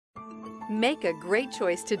Make a great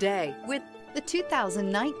choice today with the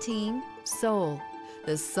 2019 Soul.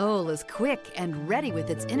 The Soul is quick and ready with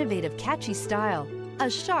its innovative, catchy style, a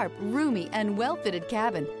sharp, roomy, and well-fitted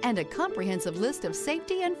cabin, and a comprehensive list of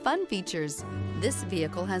safety and fun features. This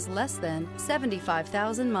vehicle has less than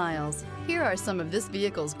 75,000 miles. Here are some of this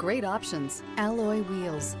vehicle's great options: alloy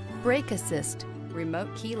wheels, brake assist,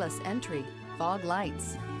 remote keyless entry, fog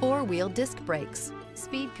lights, four-wheel disc brakes,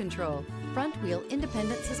 speed control, front wheel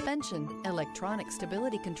independent suspension, electronic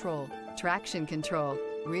stability control, traction control,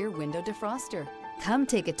 rear window defroster. Come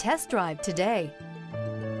take a test drive today.